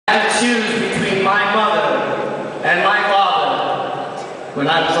choose between my mother and my father when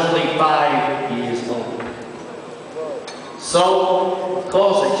I was only 5 years old. So, of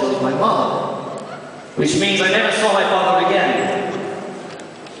course, I chose my mother, which means I never saw my father again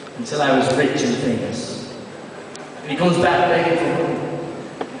until I was rich and famous. And he comes back begging for money.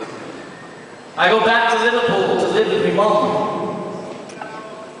 I go back to Liverpool to live with my mom,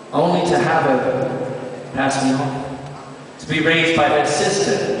 only to have her pass me on, to be raised by her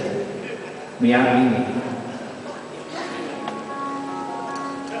sister, my Aunt Mimi.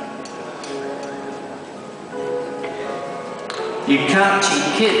 You can't cheat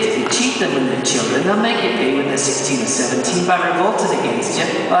kids. If you cheat them when they're children, they'll make you pay when they're 16 or 17 by revolting against you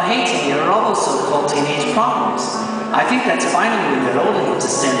or hating you or all those so-called teenage problems. I think that's finally when they're old enough to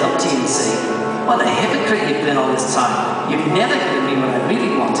stand up to you and say, what a hypocrite you've been all this time. You've never given me what I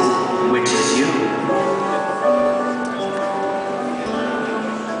really wanted, which is you.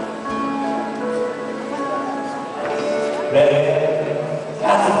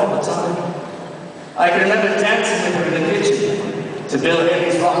 Half of the time, I can remember dancing with her in the kitchen to Bill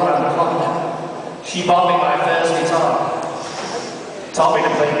Haley's Rock Around the Clock. She bought me my first guitar, taught me to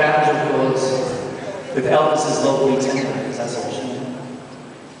play banjo chords with Elvis's lovely tenor, because that's all she knew.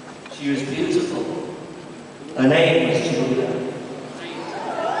 She was beautiful. Her name was Julia.